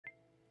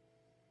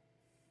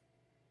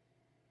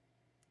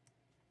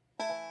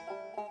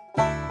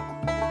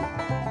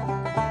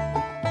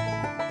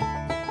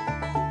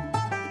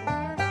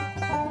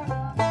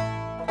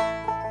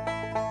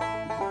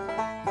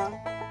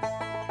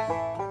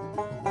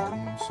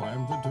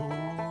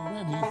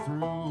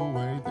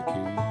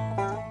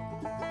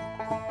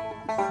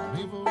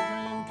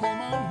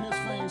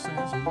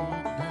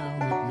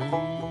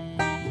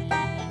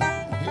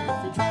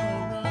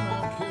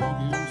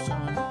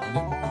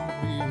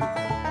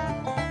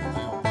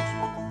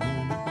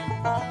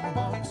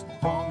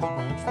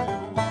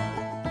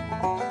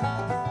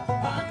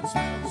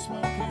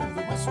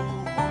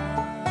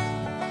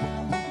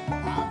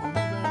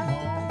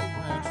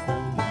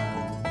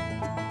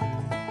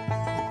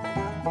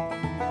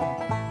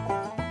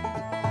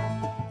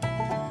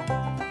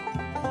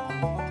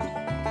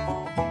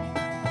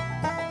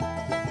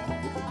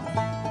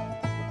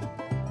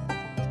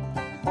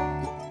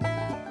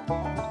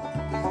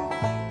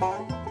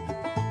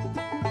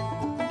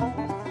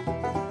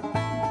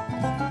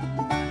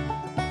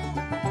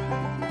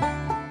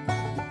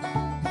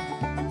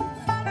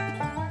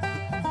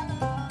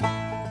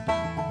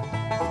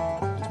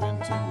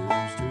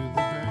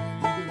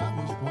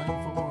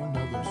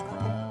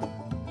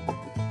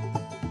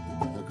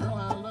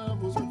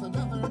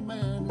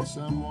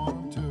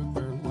someone who took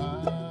their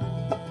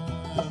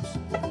lives.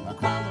 A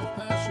crime of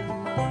passion,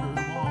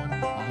 murder, one.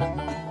 I had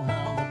no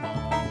alibi.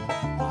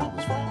 I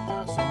was framed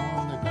by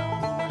someone that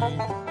got away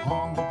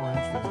on the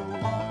Branchville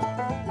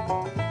Line.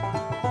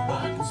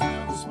 I can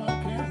smell the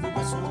smoke, hear the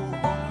whistle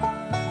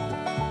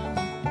whine.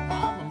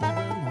 I'm a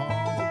living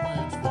on the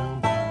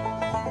Branchville Line.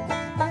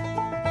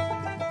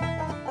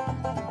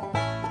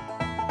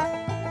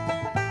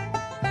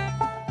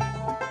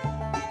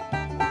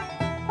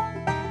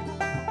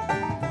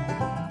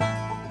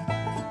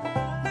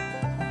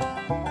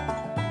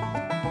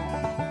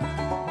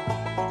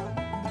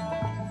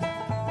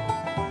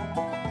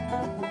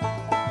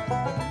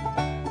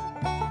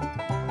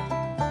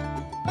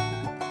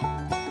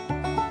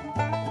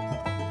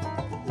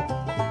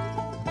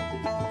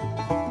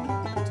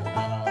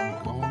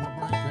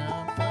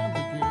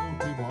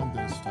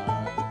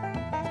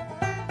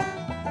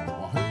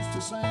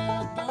 Say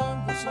I've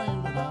done the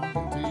same, but I'm